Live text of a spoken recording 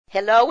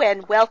Hello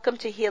and welcome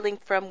to Healing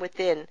from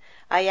Within.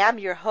 I am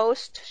your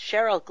host,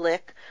 Cheryl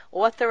Glick,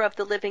 author of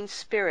The Living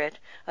Spirit,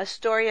 a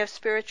story of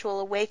spiritual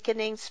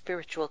awakening,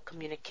 spiritual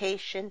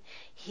communication,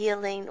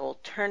 healing,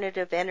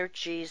 alternative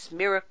energies,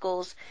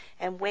 miracles,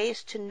 and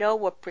ways to know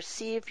or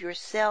perceive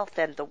yourself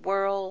and the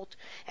world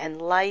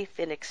and life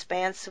in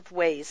expansive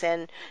ways.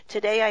 And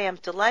today I am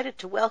delighted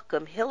to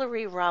welcome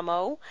Hilary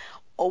Rameau,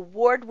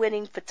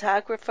 award-winning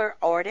photographer,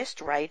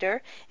 artist,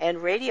 writer,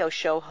 and radio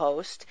show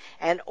host,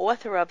 and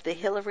author of the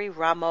Hilary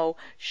Rameau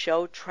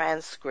Show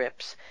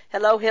transcripts.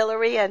 Hello,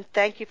 Hilary, and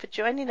thank you for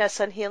joining us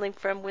on Healing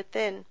from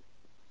Within.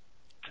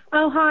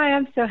 Oh, hi.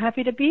 I'm so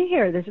happy to be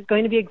here. This is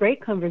going to be a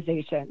great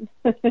conversation.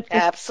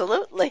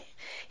 Absolutely.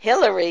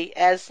 Hilary,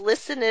 as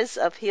listeners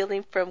of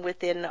Healing from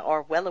Within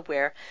are well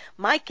aware,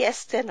 my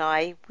guest and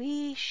I,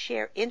 we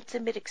share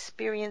intimate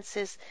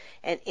experiences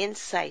and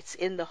insights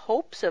in the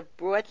hopes of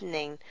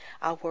broadening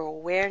our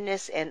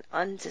awareness and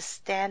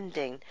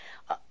understanding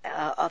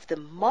of the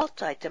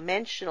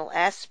multidimensional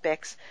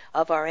aspects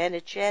of our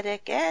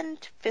energetic and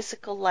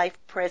physical life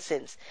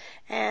presence.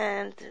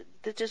 And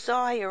the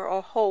desire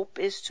or hope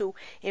is to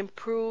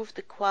improve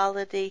the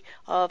quality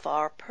of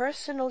our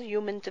personal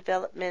human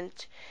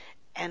development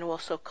and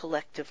also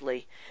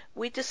collectively.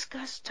 We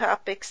discuss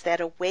topics that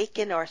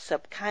awaken our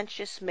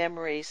subconscious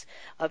memories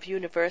of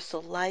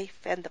universal life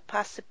and the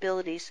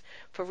possibilities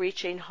for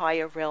reaching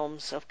higher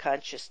realms of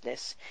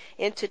consciousness.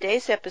 In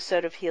today's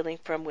episode of Healing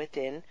from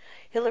Within,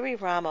 Hilary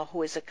Rameau,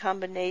 who is a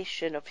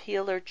combination of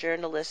healer,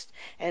 journalist,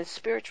 and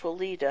spiritual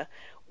leader,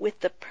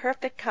 with the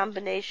perfect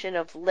combination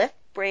of left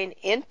brain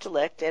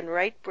intellect and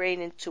right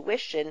brain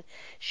intuition,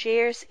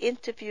 shares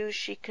interviews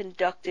she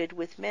conducted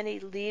with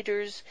many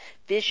leaders,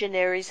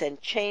 visionaries,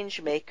 and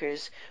change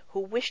makers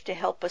who wish to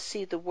help us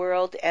see the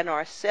world and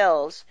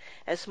ourselves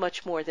as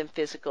much more than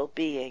physical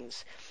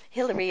beings.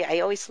 Hilary, I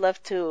always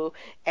love to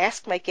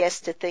ask my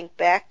guests to think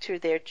back to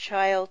their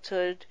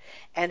childhood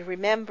and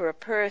remember a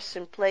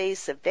person,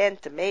 place,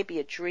 event, or maybe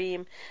a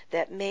dream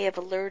that may have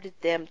alerted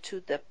them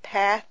to the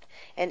path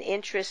and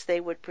interests they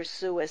would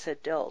pursue as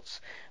adults.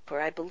 For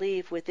I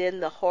believe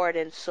within the heart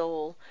and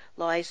soul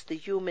lies the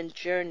human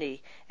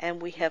journey, and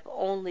we have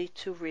only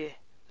to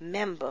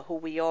remember who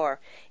we are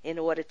in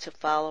order to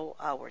follow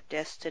our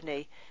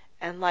destiny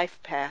and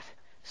life path.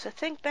 So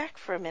think back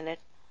for a minute.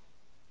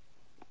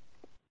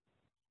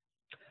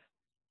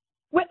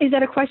 What is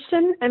that a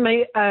question?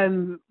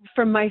 And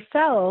for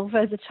myself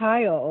as a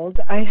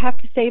child, I have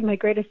to say my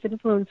greatest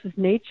influence was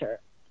nature.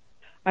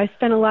 I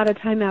spent a lot of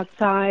time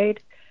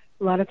outside,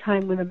 a lot of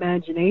time with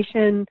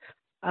imagination.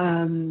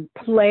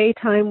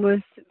 Playtime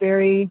was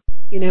very,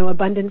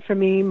 abundant for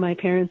me. My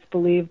parents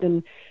believed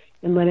in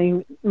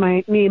letting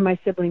me and my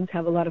siblings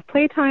have a lot of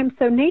playtime.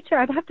 So nature,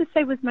 I'd have to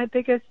say, was my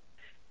biggest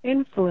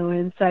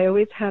influence. I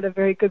always had a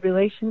very good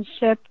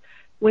relationship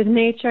with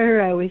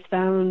nature. I always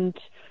found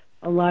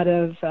a lot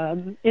of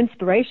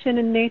inspiration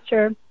in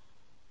nature.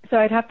 So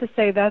I'd have to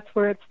say that's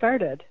where it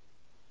started.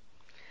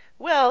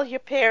 Well, your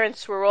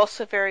parents were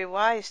also very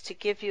wise to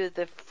give you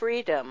the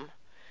freedom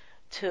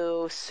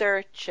to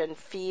search and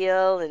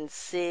feel and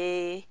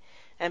see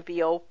and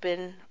be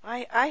open.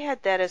 I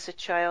had that as a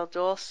child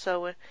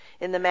also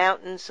in the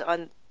mountains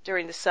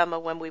during the summer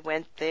when we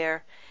went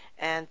there,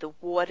 and the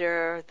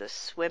water, the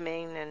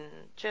swimming, and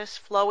just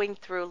flowing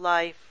through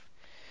life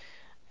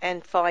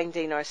and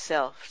finding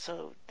ourselves.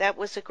 So that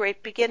was a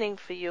great beginning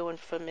for you and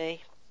for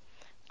me.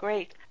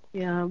 Great.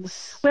 Yeah.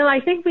 Well, I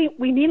think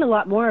we need a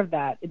lot more of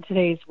that in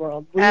today's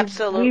world.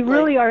 Absolutely. We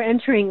really are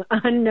entering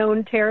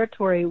unknown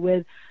territory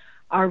with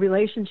our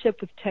relationship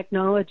with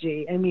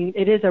technology. I mean,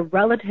 it is a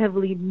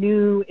relatively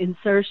new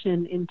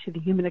insertion into the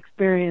human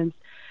experience,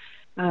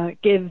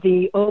 give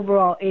the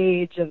overall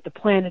age of the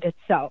planet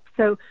itself.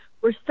 So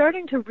we're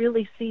starting to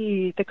really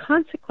see the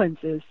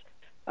consequences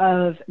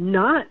of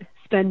not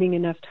spending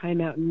enough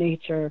time out in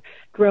nature,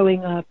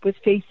 growing up with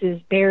faces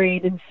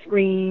buried in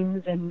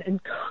screens and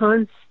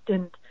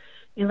constant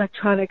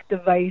electronic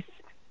device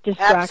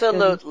distraction.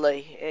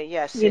 Absolutely,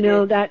 yes.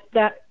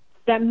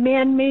 That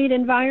man-made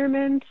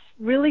environment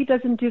really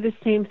doesn't do the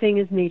same thing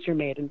as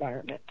nature-made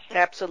environment.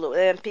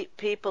 Absolutely, and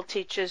people,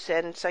 teachers,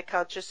 and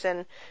psychologists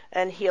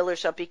and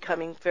healers are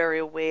becoming very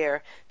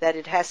aware that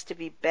it has to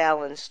be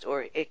balanced,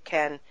 or it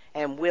can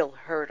and will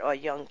hurt our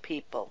young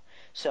people.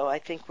 So I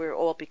think we're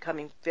all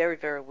becoming very,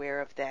 very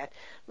aware of that.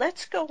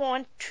 Let's go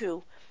on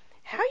to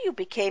how you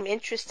became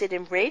interested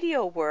in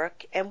radio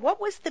work, and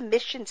what was the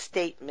mission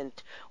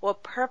statement or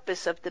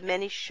purpose of the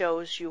many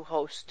shows you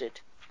hosted?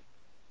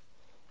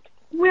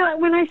 Well,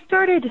 when I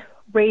started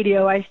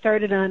radio, I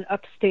started on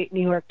upstate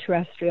New York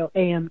terrestrial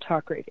AM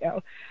talk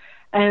radio.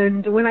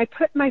 And when I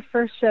put my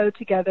first show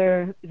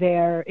together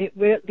there,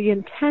 the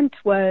intent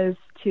was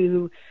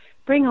to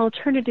bring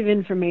alternative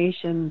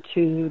information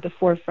to the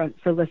forefront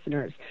for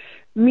listeners,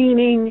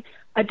 meaning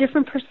a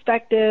different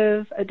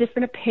perspective, a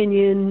different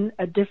opinion,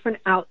 a different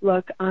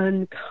outlook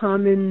on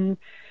common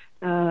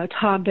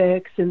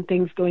topics and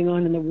things going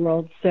on in the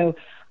world. So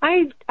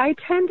I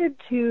tended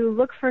to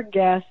look for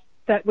guests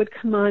that would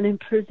come on and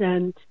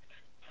present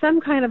some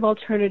kind of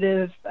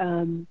alternative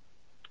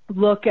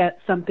look at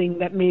something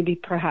that maybe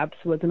perhaps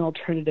was an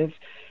alternative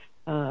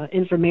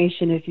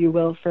information, if you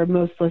will, for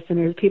most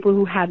listeners, people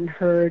who hadn't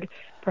heard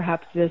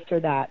perhaps this or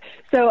that.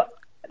 So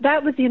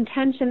that was the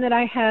intention that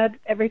I had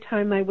every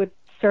time I would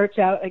search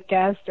out a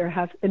guest or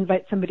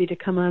invite somebody to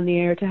come on the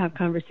air to have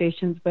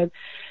conversations with,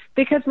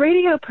 because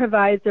radio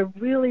provides a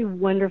really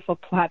wonderful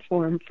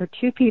platform for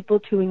two people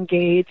to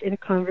engage in a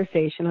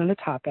conversation on a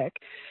topic.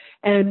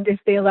 And if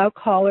they allow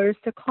callers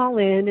to call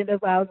in, it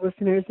allows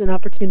listeners an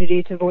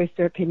opportunity to voice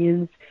their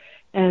opinions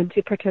and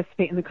to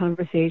participate in the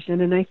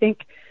conversation. And I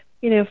think,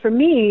 for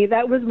me,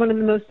 that was one of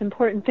the most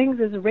important things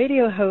as a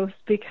radio host,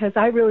 because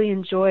I really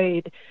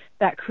enjoyed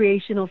that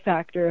creational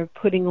factor of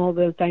putting all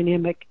those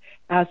dynamic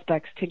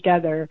aspects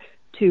together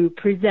to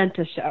present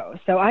a show.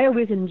 So I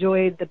always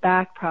enjoyed the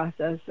back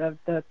process of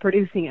the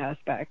producing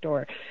aspect,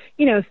 or,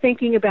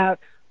 thinking about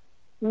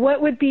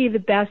what would be the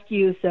best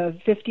use of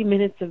 50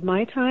 minutes of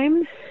my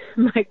time,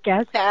 my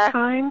guest's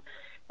time,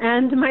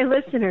 and my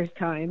listener's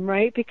time,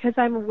 right? Because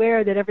I'm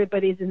aware that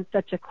everybody's in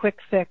such a quick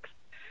fix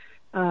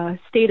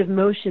state of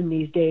motion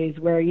these days,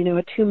 where, a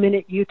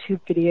 2-minute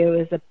YouTube video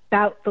is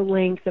about the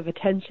length of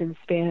attention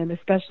span,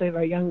 especially of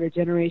our younger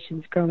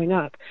generations growing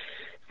up.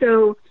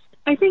 So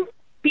I think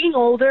being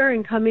older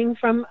and coming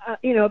from,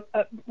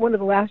 one of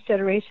the last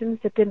generations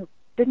that didn't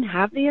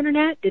have the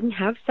internet, didn't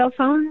have cell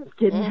phones,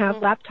 didn't have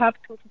laptops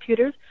and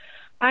computers,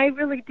 I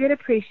really did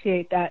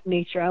appreciate that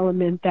nature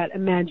element, that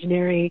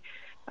imaginary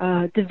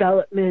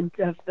development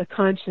of the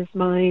conscious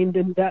mind.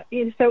 And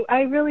so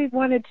I really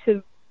wanted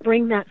to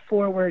bring that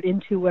forward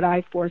into what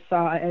I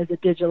foresaw as a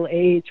digital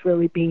age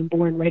really being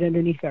born right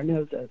underneath our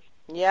noses.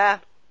 Yeah,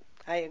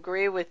 I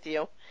agree with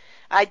you.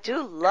 I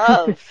do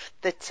love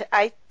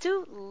I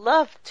do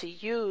love to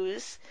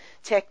use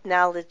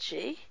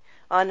technology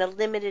on a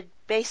limited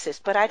basis,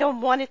 but I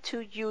don't want it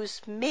to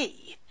use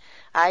me.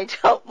 I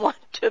don't want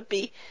to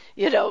be,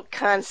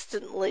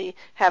 constantly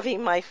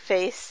having my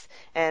face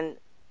and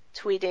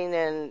tweeting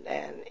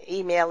and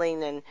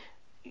emailing, and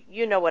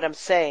you know what I'm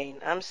saying.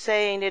 I'm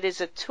saying it is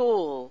a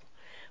tool,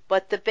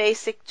 but the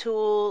basic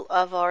tool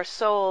of our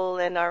soul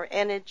and our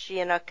energy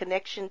and our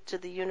connection to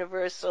the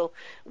universal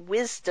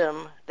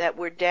wisdom that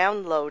we're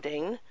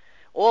downloading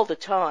all the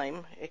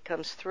time. It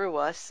comes through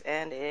us,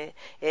 and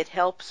it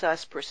helps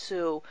us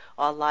pursue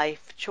our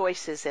life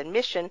choices and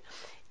mission,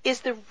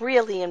 is the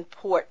really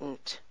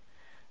important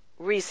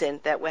reason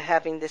that we're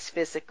having this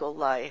physical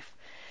life.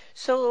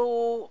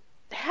 So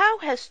how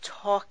has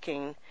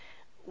talking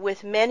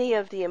with many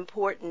of the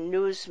important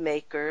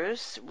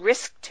newsmakers,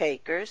 risk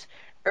takers,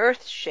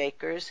 earth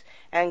shakers,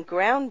 and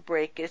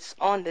groundbreakers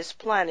on this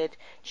planet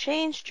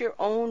changed your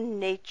own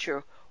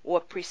nature or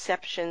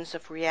perceptions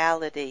of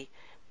reality?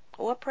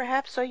 Or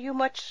perhaps are you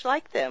much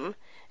like them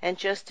and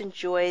just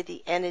enjoy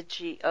the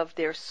energy of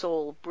their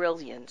soul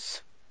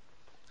brilliance?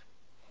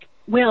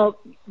 Well,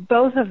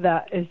 both of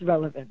that is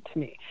relevant to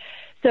me.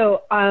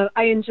 So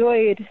I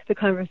enjoyed the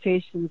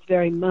conversations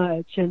very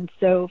much, and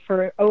so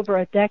for over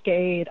a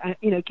decade,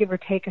 give or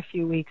take a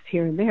few weeks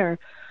here and there,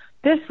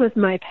 this was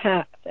my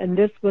path, and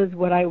this was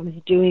what I was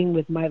doing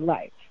with my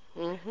life.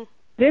 Mm-hmm.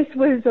 This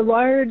was a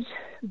large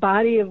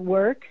body of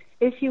work,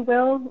 if you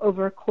will,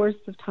 over a course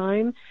of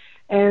time,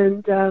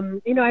 and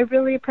I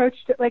really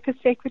approached it like a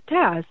sacred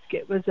task.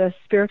 It was a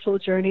spiritual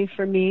journey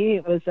for me.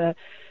 It was a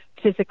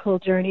physical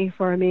journey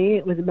for me.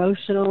 It was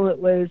emotional. It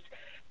was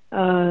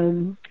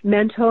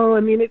mental.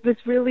 It was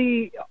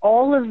really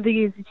all of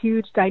these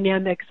huge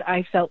dynamics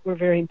I felt were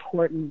very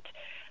important.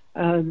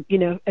 As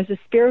a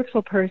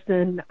spiritual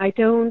person, I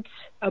don't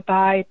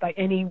abide by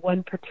any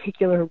one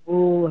particular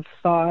rule of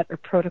thought or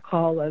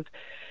protocol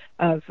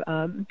of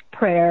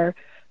prayer,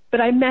 but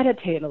I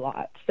meditate a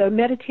lot. So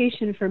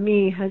meditation for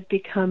me has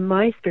become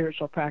my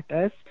spiritual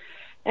practice.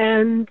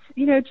 And,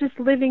 just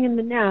living in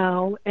the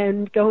now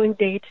and going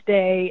day to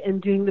day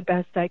and doing the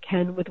best I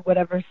can with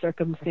whatever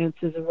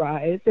circumstances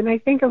arise. And I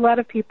think a lot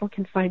of people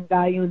can find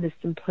value in the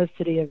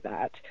simplicity of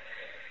that.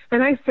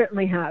 And I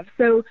certainly have.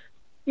 So,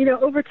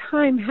 over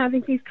time,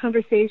 having these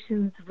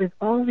conversations with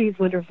all these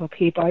wonderful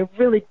people, I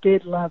really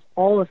did love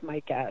all of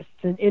my guests.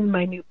 And in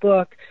my new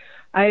book,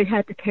 I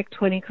had to pick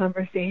 20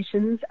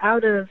 conversations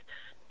out of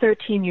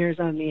 13 years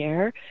on the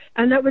air,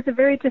 and that was a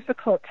very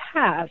difficult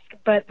task.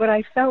 But what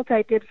I felt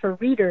I did for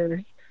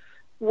readers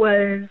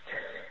was,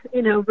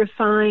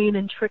 refine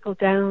and trickle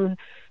down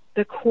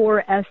the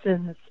core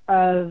essence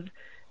of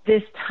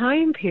this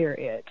time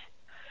period.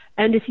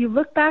 And if you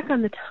look back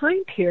on the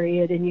time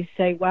period and you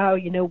say, wow,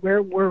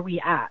 where were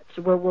we at?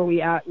 So where were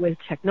we at with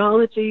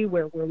technology?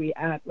 Where were we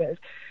at with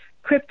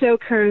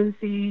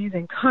cryptocurrencies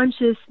and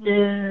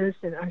consciousness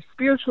and our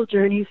spiritual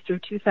journeys through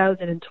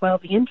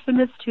 2012, the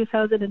infamous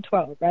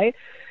 2012, right?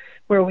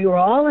 Where we were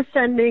all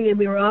ascending and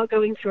we were all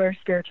going through our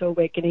spiritual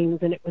awakenings,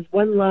 and it was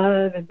one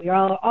love and we were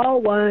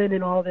all one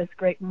and all this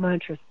great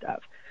mantra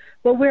stuff.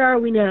 Well, where are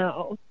we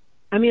now?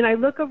 I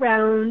look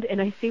around and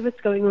I see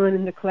what's going on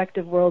in the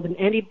collective world, and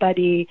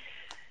anybody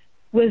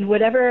with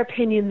whatever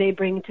opinion they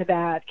bring to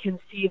that, can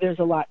see there's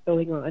a lot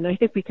going on. I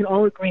think we can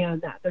all agree on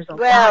that. There's a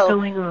lot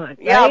going on. Right?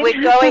 Yeah,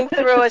 we're going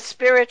through a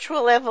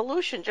spiritual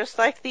evolution, just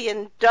like the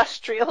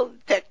industrial,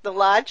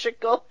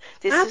 technological.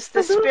 This Absolutely.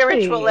 is the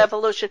spiritual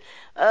evolution.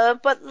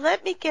 But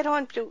let me get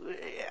on to,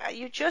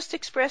 you just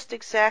expressed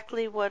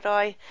exactly what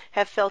I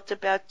have felt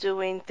about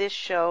doing this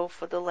show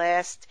for the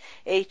last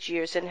 8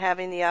 years and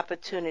having the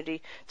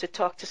opportunity to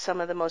talk to some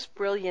of the most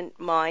brilliant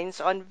minds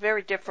on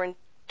very different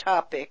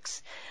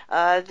topics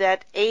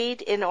that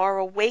aid in our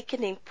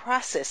awakening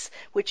process,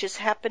 which is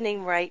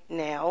happening right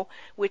now,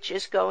 which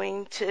is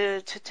going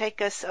to take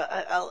us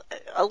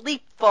a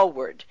leap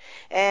forward.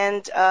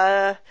 And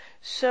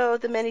so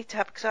the many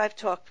topics I've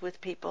talked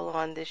with people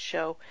on this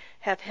show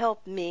have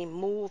helped me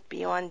move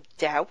beyond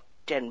doubt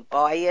and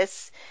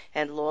bias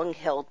and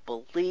long-held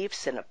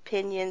beliefs and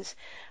opinions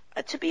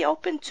to be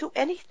open to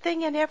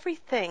anything and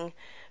everything,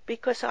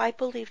 because I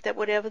believe that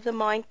whatever the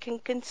mind can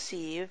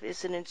conceive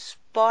is an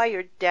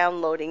inspired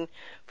downloading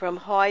from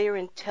higher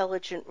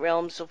intelligent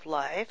realms of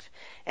life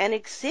and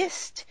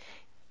exist,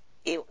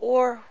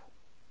 or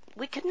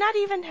we could not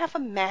even have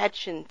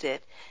imagined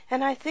it.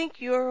 And I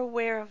think you're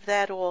aware of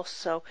that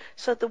also.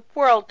 So the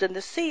world and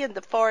the sea and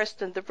the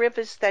forest and the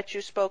rivers that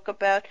you spoke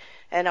about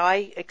and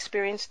I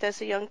experienced as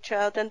a young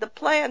child, and the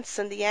plants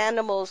and the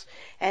animals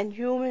and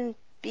human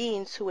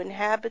beings who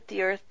inhabit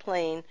the earth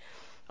plane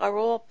are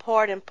all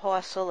part and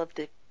parcel of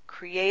the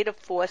creative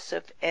force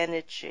of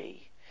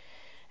energy.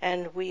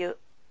 And we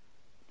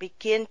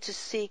begin to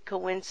see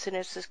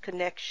coincidences,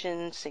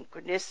 connections,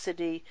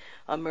 synchronicity,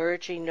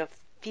 emerging of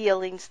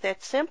feelings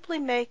that simply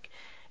make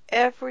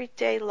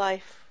everyday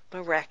life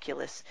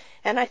miraculous.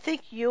 And I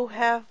think you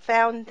have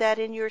found that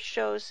in your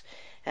shows,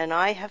 and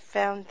I have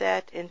found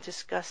that in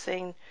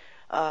discussing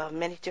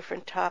many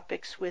different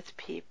topics with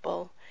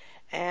people.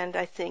 And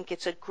I think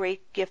it's a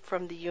great gift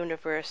from the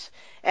universe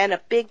and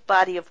a big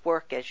body of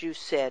work, as you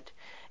said.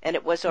 And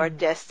it was our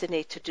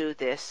destiny to do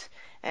this.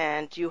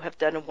 And you have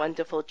done a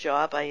wonderful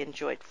job. I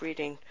enjoyed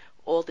reading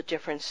all the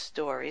different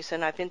stories.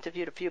 And I've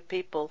interviewed a few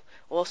people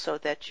also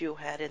that you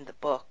had in the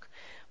book.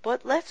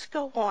 But let's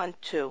go on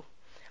to,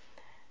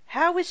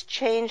 how is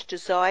change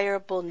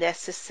desirable,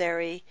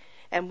 necessary,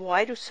 and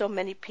why do so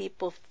many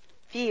people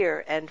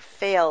fear and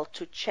fail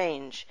to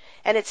change?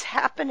 And it's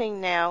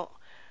happening now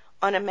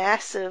on a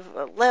massive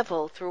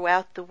level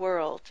throughout the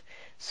world.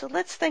 So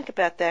let's think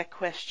about that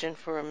question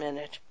for a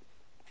minute.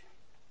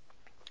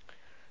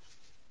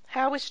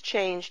 How is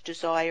change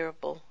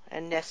desirable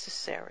and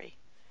necessary?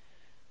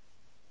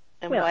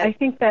 And well, why? I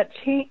think that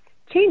change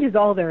is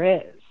all there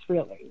is,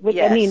 really.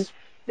 Yes. I mean,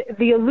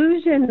 the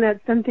illusion that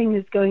something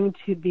is going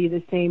to be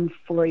the same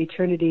for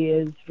eternity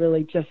is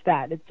really just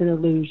that. It's an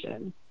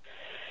illusion.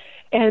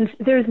 And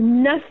there's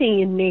nothing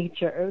in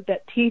nature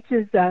that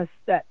teaches us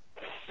that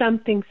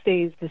something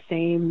stays the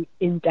same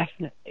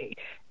indefinitely.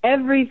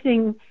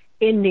 Everything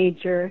in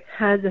nature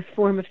has a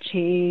form of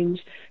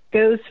change,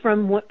 goes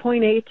from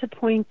point A to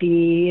point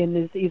B, and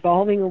is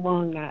evolving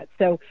along that.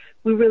 So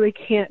we really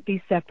can't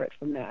be separate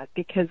from that,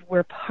 because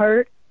we're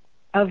part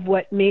of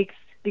what makes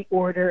the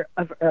order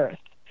of Earth.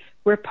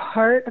 We're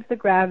part of the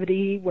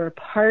gravity. We're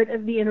part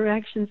of the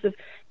interactions of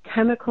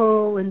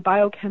chemical and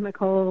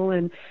biochemical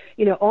and,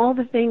 all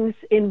the things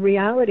in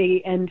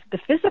reality and the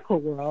physical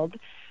world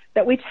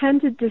that we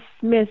tend to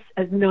dismiss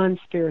as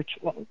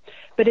non-spiritual.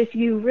 But if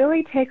you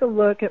really take a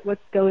look at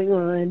what's going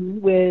on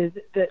with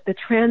the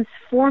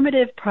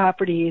transformative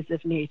properties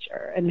of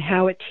nature and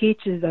how it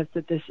teaches us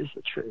that this is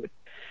the truth,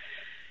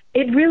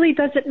 it really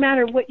doesn't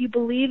matter what you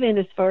believe in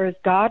as far as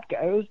God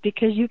goes,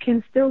 because you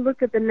can still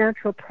look at the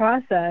natural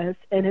process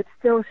and it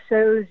still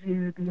shows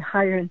you the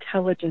higher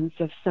intelligence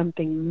of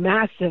something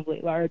massively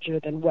larger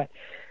than what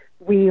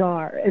we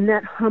are, and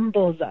that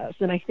humbles us.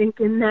 And I think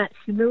in that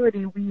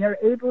humility, we are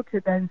able to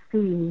then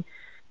see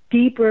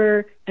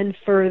deeper and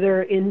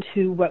further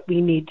into what we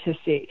need to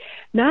see.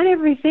 Not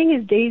everything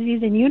is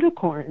daisies and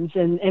unicorns,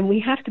 and we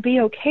have to be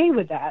okay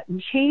with that.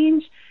 And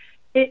change,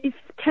 it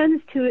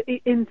tends to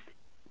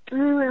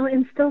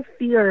instill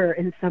fear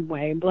in some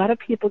way. A lot of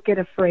people get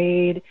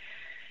afraid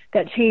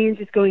that change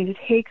is going to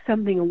take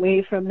something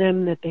away from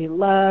them that they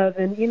love.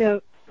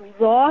 And,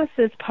 loss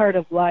is part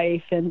of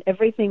life, and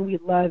everything we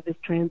love is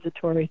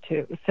transitory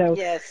too. So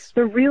yes.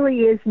 There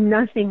really is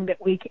nothing that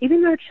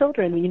even our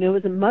children,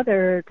 as a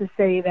mother, to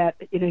say that,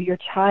 your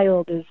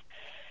child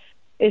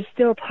is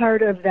still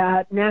part of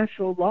that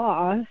natural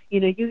law.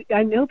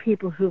 I know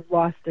people who've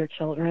lost their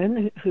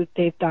children, who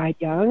they've died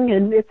young,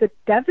 and it's a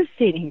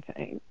devastating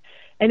thing.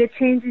 And it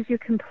changes you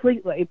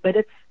completely, but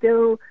it's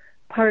still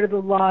part of the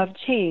law of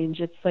change.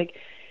 It's like,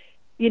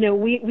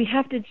 we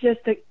have to just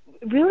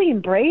really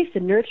embrace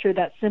and nurture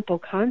that simple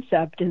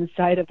concept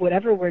inside of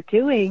whatever we're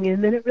doing,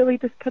 and then it really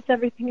just puts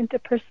everything into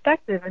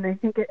perspective, and I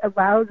think it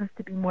allows us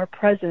to be more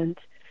present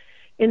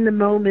in the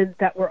moment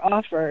that we're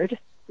offered,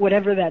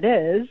 whatever that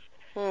is,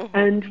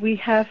 and we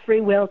have free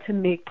will to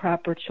make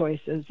proper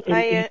choices in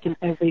each and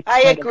every part.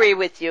 I agree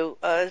with you.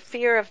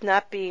 Fear of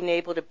not being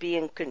able to be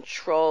in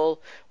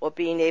control or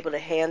being able to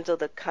handle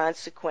the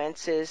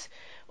consequences,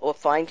 or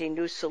finding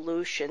new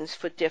solutions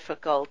for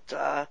difficult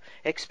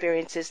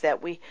experiences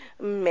that we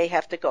may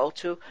have to go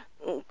to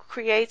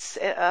creates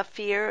a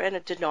fear and a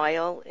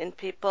denial in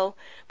people.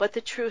 But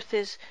the truth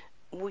is,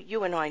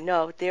 you and I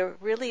know, there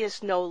really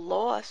is no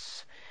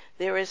loss.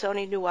 There is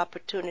only new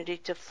opportunity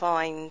to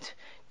find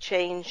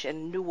change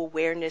and new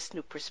awareness,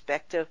 new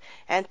perspective,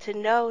 and to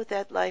know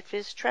that life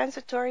is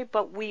transitory,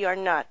 but we are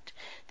not.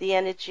 The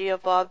energy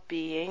of our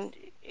being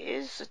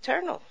is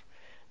eternal.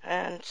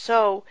 And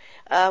so,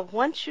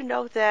 once you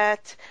know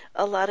that,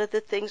 a lot of the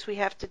things we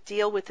have to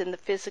deal with in the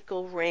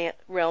physical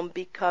realm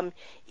become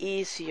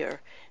easier.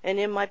 And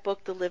in my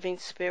book, The Living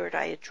Spirit,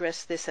 I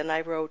addressed this and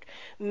I wrote,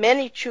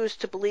 many choose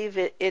to believe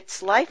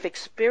it's life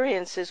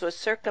experiences or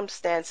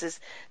circumstances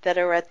that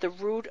are at the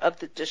root of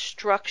the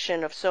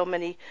destruction of so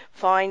many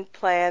fine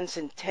plans,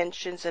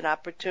 intentions, and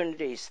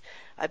opportunities.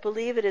 I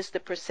believe it is the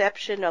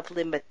perception of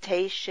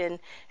limitation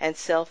and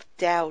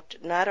self-doubt,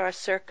 not our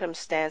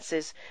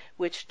circumstances,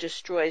 which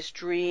destroys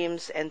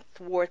dreams and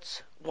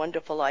thwarts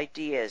wonderful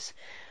ideas.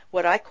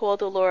 What I call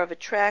the law of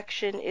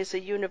attraction is a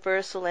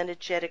universal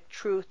energetic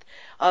truth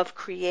of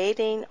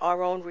creating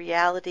our own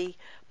reality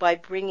by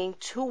bringing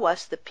to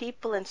us the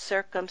people and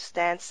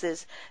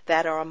circumstances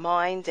that our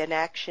mind and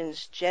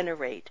actions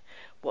generate.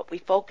 What we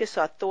focus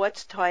our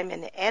thoughts, time,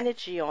 and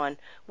energy on,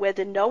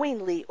 whether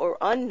knowingly or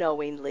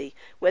unknowingly,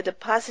 whether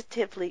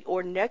positively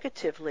or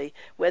negatively,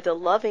 whether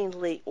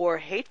lovingly or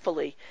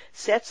hatefully,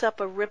 sets up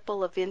a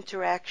ripple of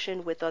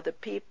interaction with other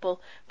people,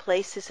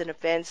 places, and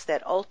events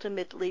that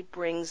ultimately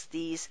brings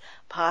these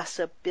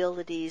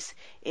possibilities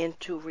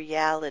into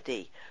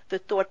reality. The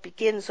thought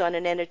begins on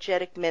an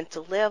energetic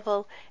mental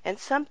level and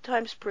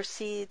sometimes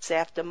proceeds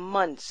after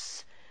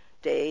months,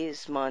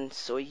 days,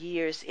 months, or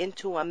years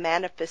into a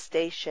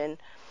manifestation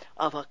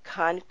of a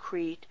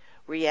concrete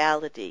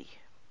reality.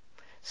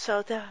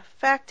 So the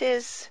fact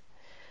is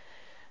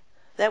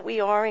that we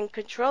are in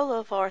control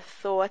of our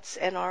thoughts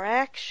and our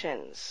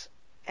actions.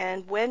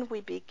 And when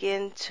we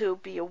begin to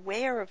be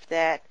aware of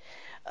that,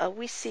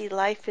 we see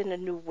life in a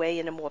new way,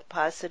 in a more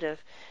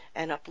positive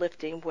and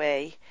uplifting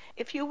way.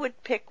 If you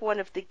would pick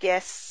one of the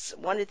guests,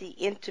 one of the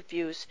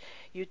interviews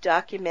you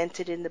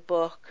documented in the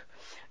book,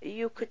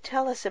 you could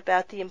tell us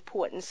about the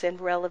importance and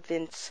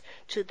relevance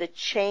to the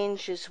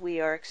changes we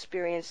are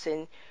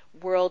experiencing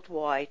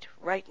worldwide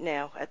right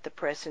now at the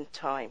present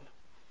time.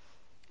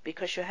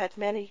 Because you had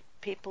many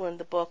people in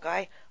the book.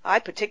 I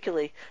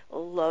particularly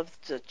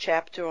loved the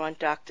chapter on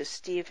Dr.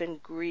 Stephen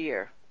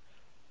Greer.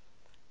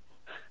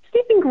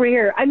 Stephen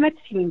Greer, I met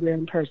Stephen Greer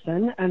in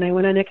person, and I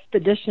went on an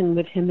expedition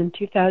with him in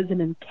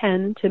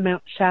 2010 to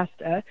Mount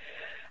Shasta.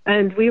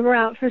 And we were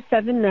out for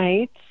 7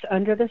 nights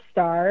under the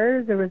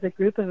stars. There was a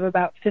group of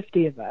about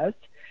 50 of us,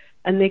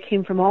 and they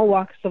came from all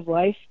walks of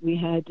life. We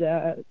had,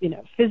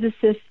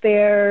 physicists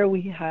there.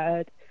 We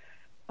had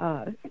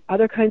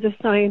other kinds of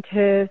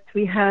scientists.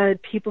 We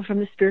had people from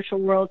the spiritual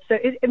world. So,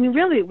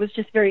 really, it was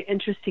just a very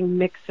interesting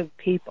mix of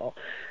people.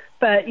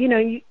 But,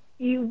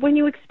 when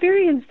you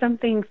experience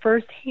something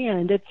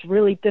firsthand, it's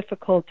really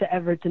difficult to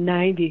ever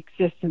deny the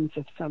existence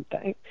of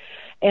something.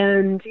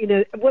 And,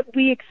 what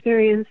we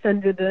experienced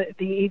under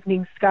the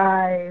evening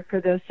sky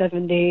for those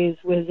 7 days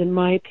was, in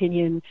my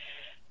opinion,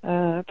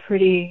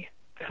 pretty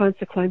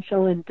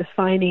consequential in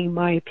defining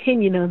my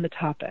opinion on the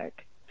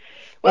topic.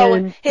 Well,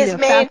 and, his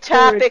main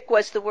topic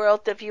was the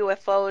world of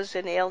UFOs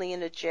and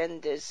alien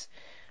agendas.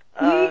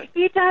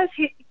 He does.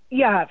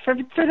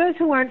 For those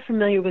who aren't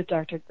familiar with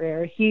Dr.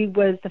 Greer, he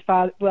was the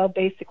father, well,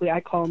 basically I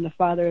call him the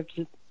father of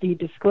the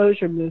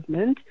disclosure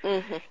movement.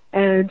 Mm-hmm.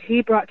 And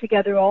he brought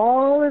together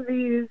all of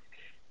these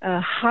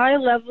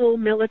high-level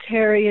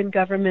military and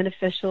government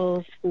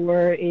officials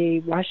for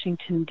a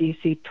Washington,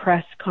 D.C.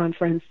 press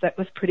conference that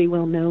was pretty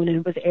well known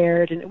and was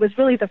aired, and it was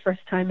really the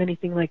first time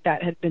anything like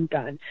that had been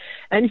done.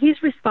 And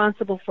he's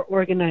responsible for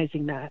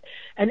organizing that.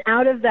 And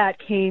out of that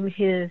came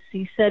his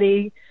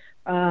CSETI,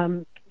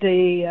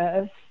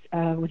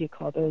 what do you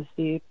call those?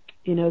 They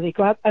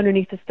go out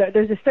underneath the stars.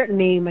 There's a certain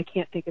name, I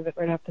can't think of it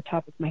right off the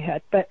top of my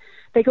head, but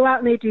they go out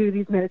and they do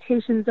these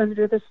meditations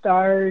under the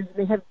stars.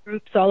 They have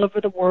groups all over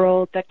the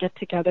world that get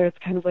together. It's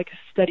kind of like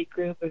a study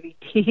group of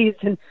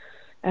ETs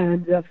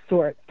and of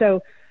sorts.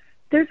 So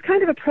there's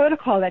kind of a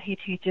protocol that he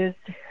teaches,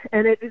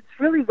 and it's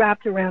really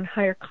wrapped around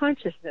higher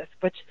consciousness,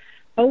 which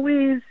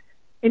always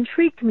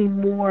intrigued me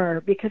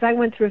more because I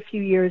went through a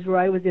few years where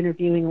I was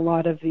interviewing a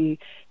lot of the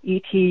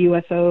ET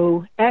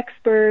UFO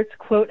experts,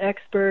 quote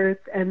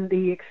experts, and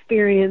the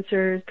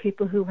experiencers,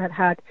 people who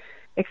had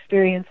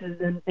experiences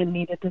and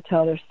needed to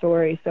tell their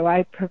story. So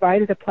I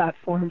provided a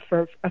platform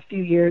for a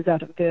few years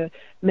out of the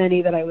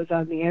many that I was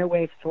on the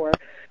airwaves for.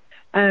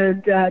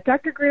 And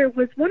Dr. Greer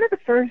was one of the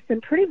first and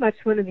pretty much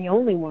one of the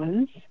only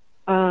ones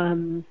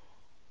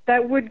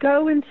that would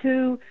go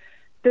into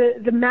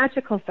the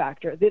magical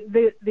factor,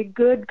 the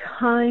good,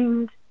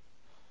 kind,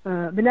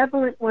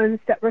 benevolent ones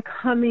that were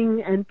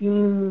coming and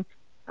being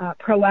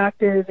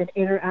proactive and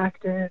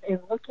interactive and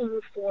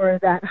looking for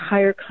that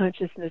higher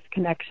consciousness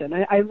connection.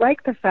 I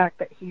like the fact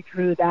that he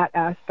drew that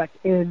aspect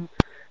in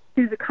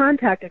to the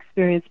contact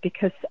experience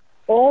because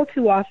all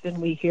too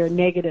often we hear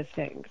negative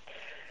things.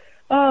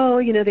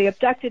 Oh, they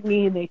abducted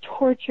me and they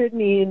tortured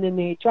me and then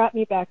they dropped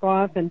me back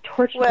off and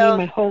tortured me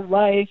my whole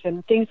life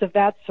and things of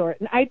that sort.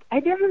 And I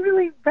never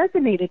really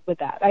resonated with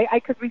that. I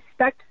could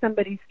respect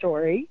somebody's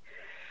story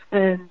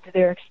and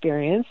their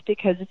experience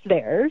because it's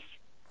theirs.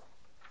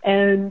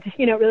 And,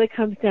 it really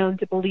comes down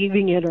to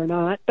believing it or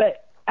not.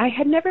 But I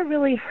had never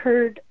really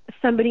heard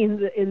somebody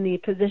in the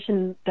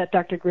position that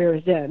Dr. Greer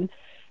is in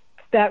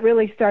that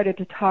really started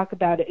to talk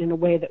about it in a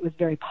way that was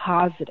very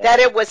positive. That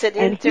it was an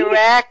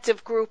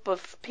interactive group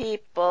of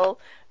people,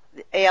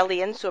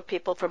 aliens or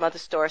people from other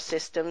star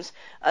systems,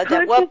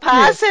 that were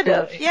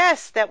positive. Really.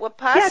 Yes, that were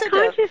positive.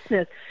 Yeah,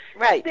 consciousness.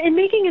 Right. And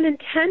making an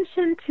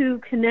intention to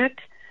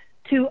connect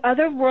to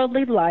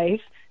otherworldly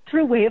life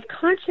through a way of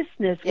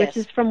consciousness, which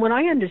is, from what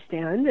I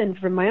understand and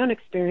from my own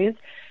experience,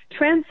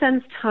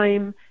 transcends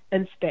time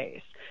and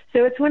space.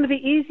 So it's one of the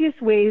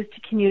easiest ways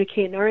to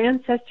communicate, and our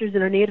ancestors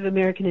and our Native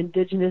American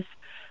indigenous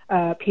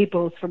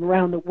peoples from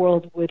around the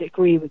world would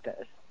agree with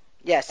this.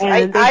 Yes,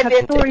 and they have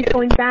stories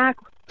going back.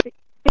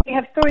 They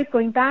have stories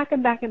going back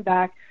and back and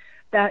back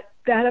that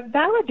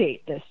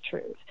validate this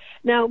truth.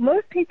 Now,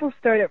 most people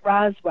start at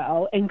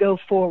Roswell and go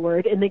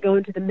forward, and they go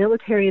into the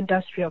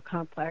military-industrial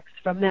complex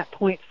from that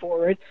point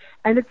forward,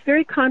 and it's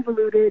very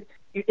convoluted.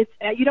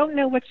 You don't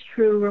know what's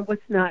true or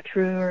what's not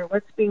true or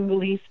what's being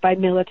released by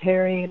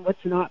military and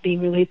what's not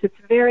being released. It's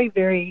very,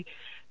 very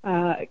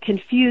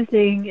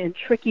confusing and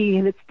tricky,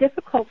 and it's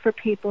difficult for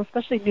people,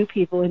 especially new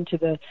people, into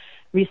the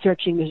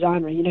researching the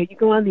genre. You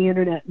go on the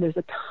internet and there's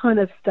a ton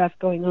of stuff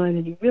going on,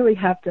 and you really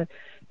have to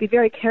be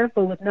very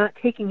careful with not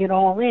taking it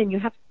all in. You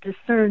have to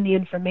discern the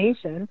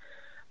information,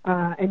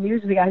 and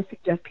usually I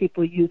suggest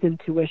people use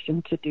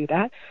intuition to do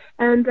that.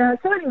 And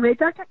so anyway,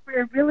 Dr.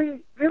 Greer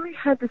really, really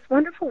had this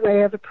wonderful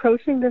way of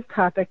approaching this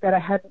topic that I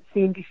hadn't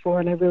seen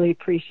before, and I really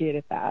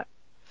appreciated that.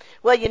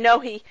 Well,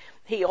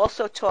 he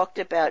also talked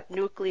about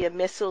nuclear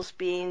missiles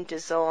being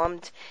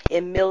disarmed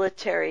in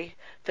military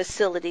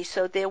facilities,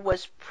 so there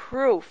was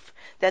proof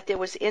that there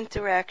was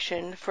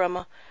interaction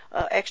from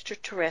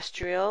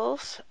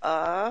extraterrestrials,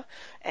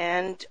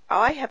 and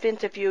I have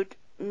interviewed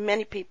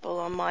many people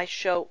on my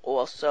show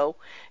also,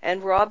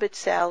 and Robert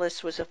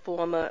Salas was a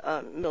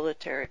former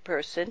military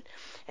person,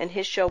 and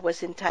his show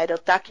was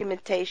entitled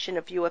Documentation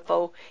of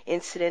UFO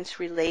Incidents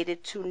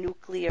Related to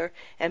Nuclear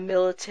and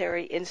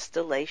Military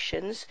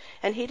Installations,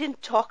 and he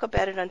didn't talk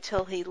about it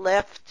until he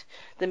left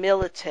the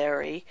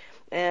military.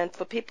 And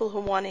for people who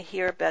want to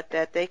hear about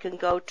that, they can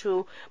go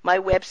to my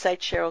website,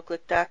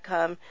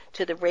 CherylGlick.com,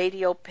 to the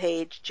radio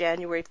page,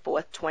 January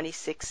 4th,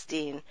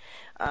 2016.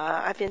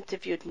 I've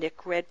interviewed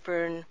Nick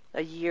Redfern,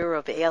 A Year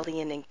of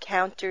Alien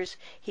Encounters.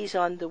 He's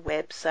on the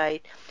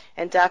website.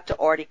 And Dr.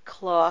 Artie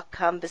Clark,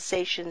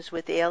 Conversations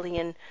with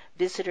Alien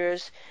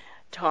Visitors.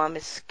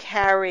 Thomas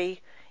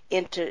Carey,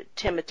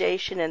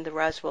 Intimidation and the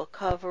Roswell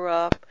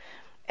Cover-Up.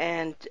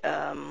 And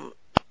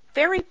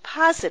very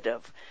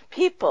positive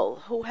people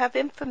who have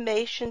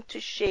information to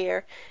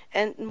share,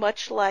 and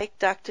much like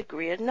Dr.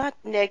 Greer, not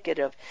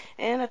negative.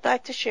 And I'd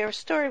like to share a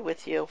story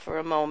with you for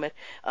a moment.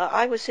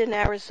 I was in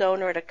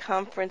Arizona at a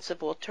conference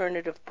of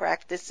alternative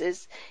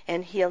practices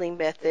and healing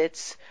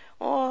methods,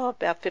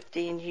 about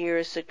 15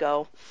 years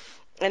ago.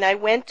 And I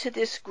went to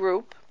this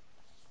group.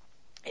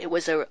 It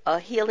was a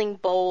Healing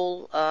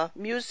Bowl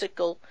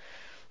musical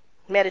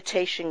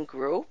meditation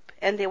group.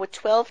 And there were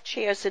 12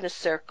 chairs in a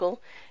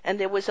circle, and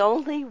there was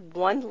only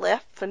one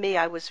left for me.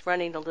 I was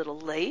running a little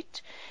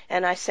late,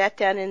 and I sat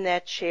down in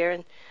that chair,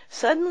 and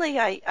suddenly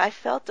I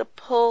felt a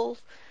pull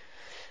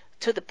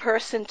to the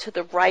person to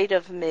the right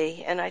of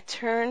me, and I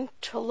turned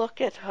to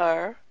look at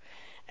her,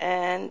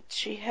 and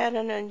she had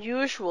an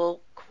unusual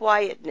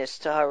quietness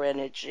to her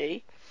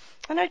energy,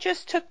 and I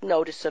just took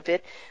notice of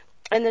it.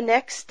 And the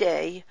next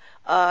day,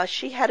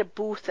 she had a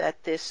booth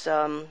at this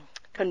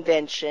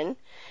convention,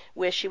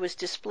 where she was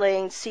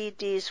displaying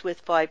CDs with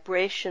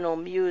vibrational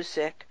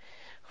music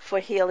for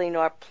healing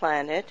our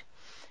planet,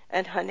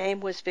 and her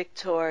name was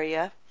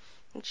Victoria.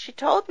 And she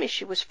told me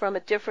she was from a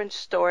different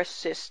star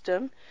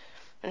system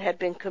and had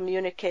been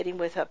communicating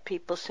with her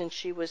people since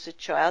she was a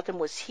child and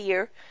was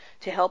here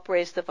to help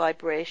raise the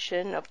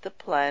vibration of the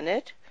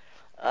planet.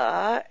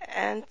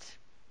 And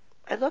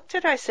I looked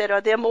at her, I said,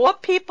 "Are there more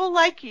people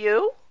like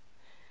you?"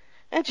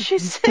 And she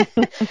said,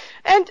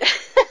 and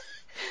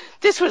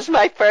this was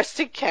my first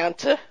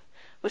encounter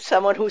with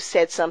someone who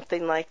said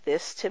something like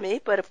this to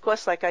me. But of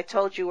course, like I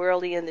told you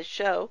early in the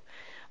show,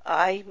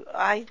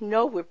 I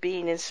know we're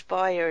being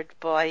inspired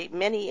by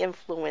many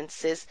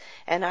influences,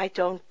 and I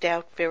don't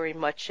doubt very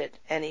much it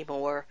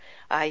anymore.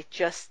 I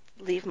just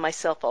leave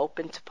myself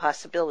open to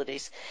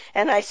possibilities.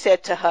 And I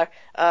said to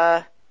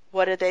her,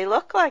 what do they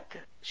look like?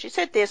 She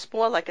said, there's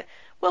more like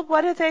well,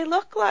 what do they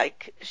look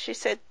like? She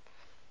said,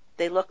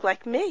 they look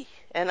like me.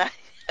 And I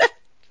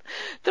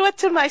thought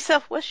to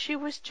myself, well, she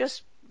was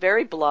just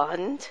very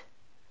blonde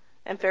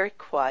and very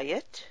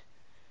quiet,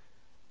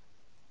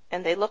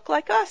 and they look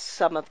like us,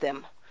 some of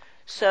them.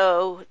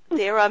 So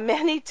there are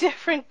many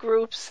different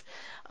groups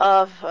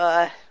of,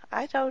 I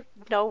don't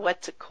know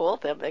what to call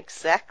them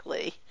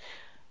exactly,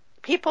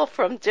 people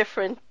from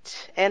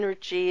different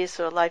energies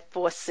or life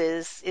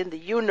forces in the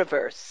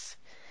universe.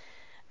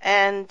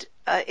 And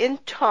in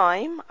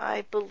time,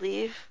 I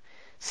believe,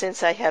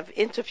 since I have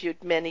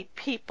interviewed many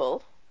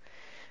people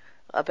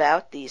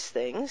about these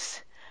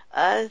things,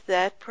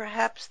 that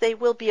perhaps they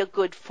will be a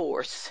good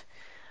force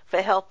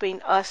for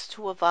helping us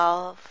to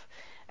evolve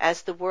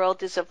as the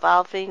world is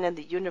evolving and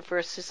the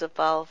universe is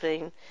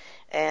evolving.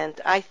 And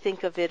I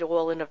think of it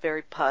all in a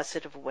very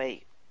positive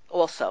way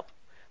also,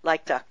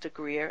 like Dr.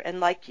 Greer and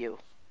like you.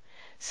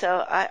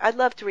 So I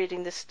loved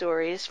reading the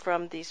stories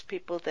from these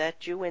people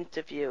that you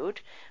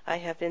interviewed. I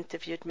have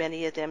interviewed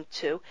many of them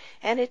too.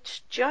 And it's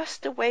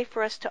just a way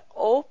for us to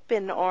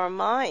open our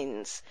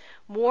minds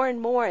more and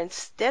more.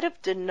 Instead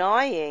of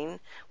denying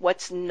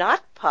what's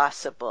not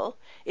possible,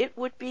 it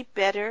would be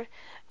better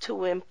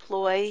to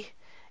employ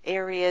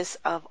areas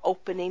of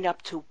opening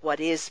up to what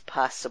is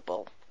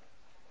possible.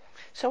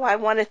 So I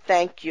want to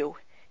thank you,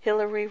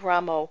 Hilary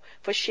Ramo,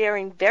 for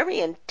sharing very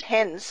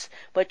intense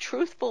but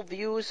truthful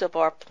views of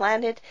our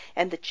planet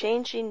and the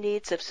changing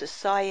needs of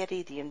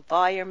society, the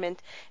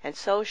environment, and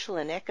social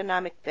and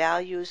economic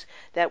values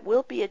that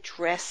will be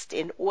addressed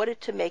in order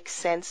to make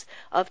sense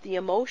of the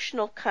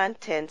emotional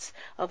contents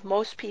of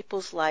most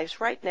people's lives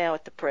right now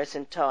at the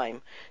present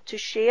time. To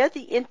share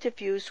the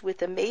interviews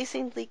with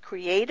amazingly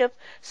creative,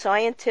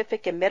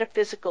 scientific, and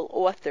metaphysical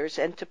authors,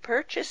 and to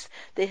purchase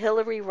the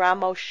Hilary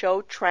Ramo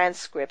Show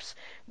transcripts,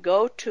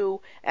 go to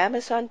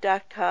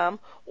Amazon.com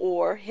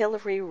or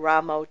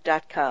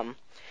HilaryRamo.com.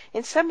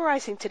 In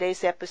summarizing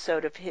today's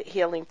episode of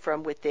Healing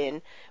from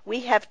Within,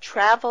 we have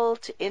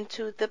traveled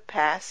into the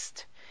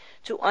past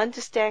to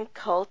understand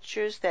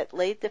cultures that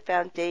laid the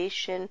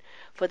foundation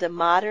for the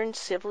modern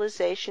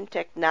civilization,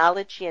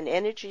 technology, and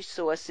energy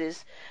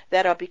sources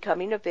that are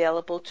becoming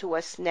available to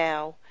us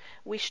now.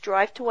 We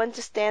strive to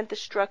understand the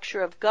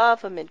structure of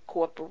government,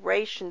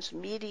 corporations,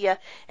 media,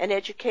 and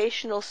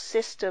educational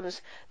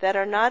systems that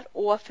are not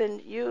often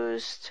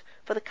used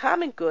for the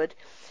common good,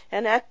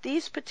 and at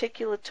these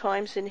particular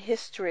times in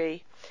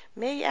history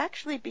may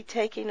actually be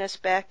taking us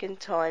back in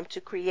time to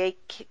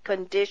create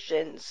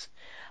conditions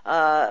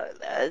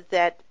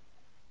that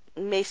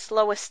may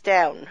slow us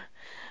down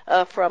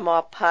from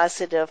our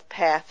positive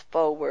path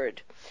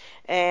forward.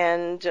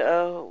 And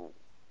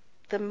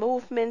the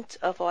movement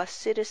of our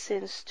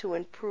citizens to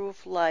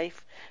improve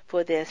life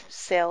for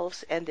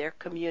themselves and their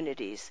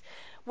communities.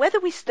 Whether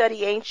we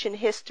study ancient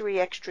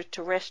history,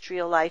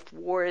 extraterrestrial life,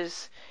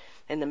 wars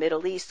in the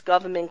Middle East,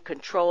 government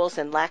controls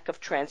and lack of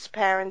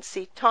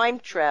transparency, time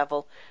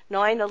travel,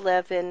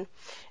 9/11,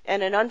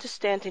 and an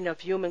understanding of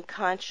human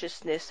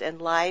consciousness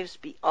and lives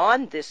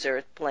beyond this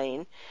earth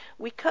plane,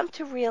 we come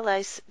to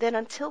realize that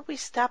until we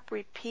stop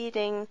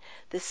repeating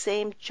the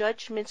same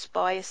judgments,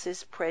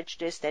 biases,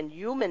 prejudice, and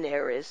human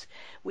errors,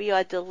 we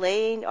are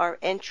delaying our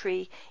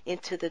entry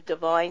into the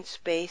divine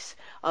space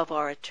of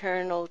our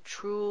eternal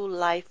true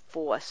life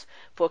force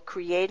for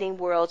creating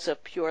worlds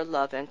of pure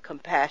love and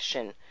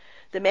compassion.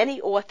 The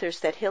many authors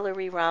that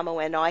Hilary Ramo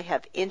and I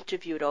have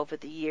interviewed over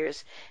the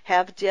years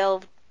have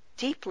delved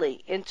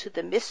deeply into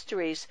the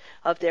mysteries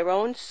of their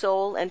own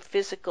soul and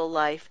physical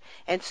life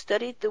and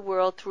studied the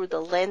world through the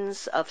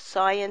lens of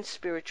science,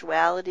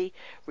 spirituality,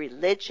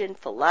 religion,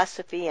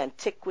 philosophy,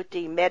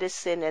 antiquity,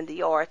 medicine, and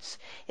the arts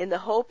in the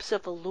hopes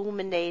of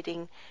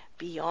illuminating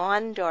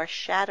beyond our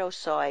shadow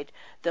side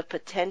the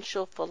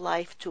potential for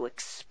life to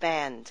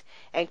expand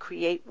and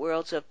create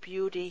worlds of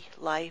beauty,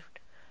 life,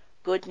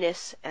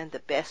 goodness, and the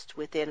best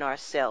within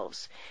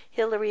ourselves.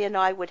 Hilary and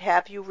I would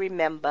have you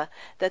remember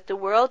that the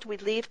world we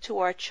leave to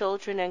our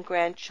children and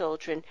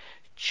grandchildren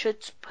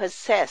should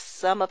possess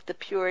some of the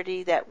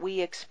purity that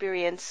we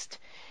experienced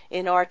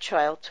in our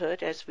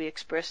childhood, as we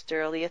expressed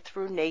earlier,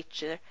 through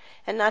nature,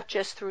 and not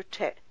just through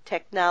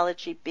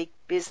technology, big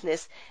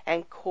business,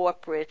 and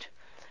corporate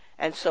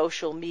and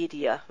social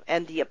media,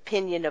 and the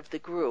opinion of the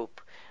group,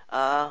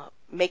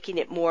 making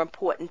it more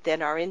important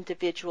than our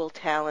individual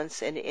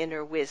talents and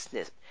inner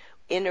wisdom.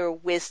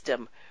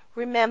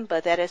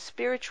 Remember that as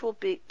spiritual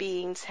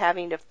beings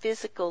having a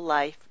physical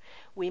life,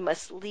 we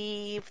must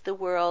leave the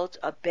world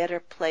a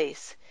better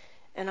place.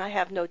 And I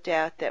have no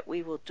doubt that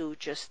we will do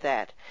just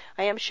that.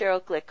 I am Cheryl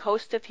Glick,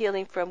 host of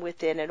Healing from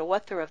Within and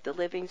author of The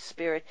Living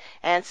Spirit,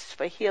 Answers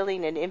for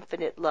Healing and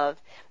Infinite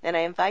Love. And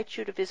I invite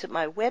you to visit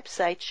my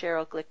website,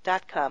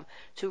 CherylGlick.com,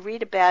 to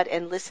read about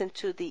and listen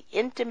to the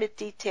intimate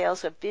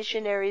details of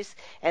visionaries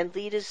and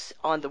leaders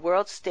on the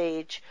world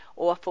stage,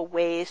 or for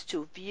ways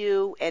to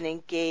view and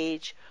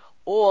engage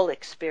all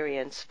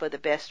experience for the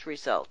best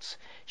results.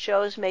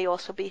 Shows may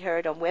also be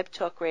heard on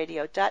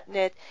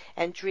webtalkradio.net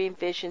and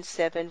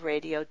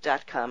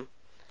dreamvision7radio.com.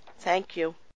 Thank you.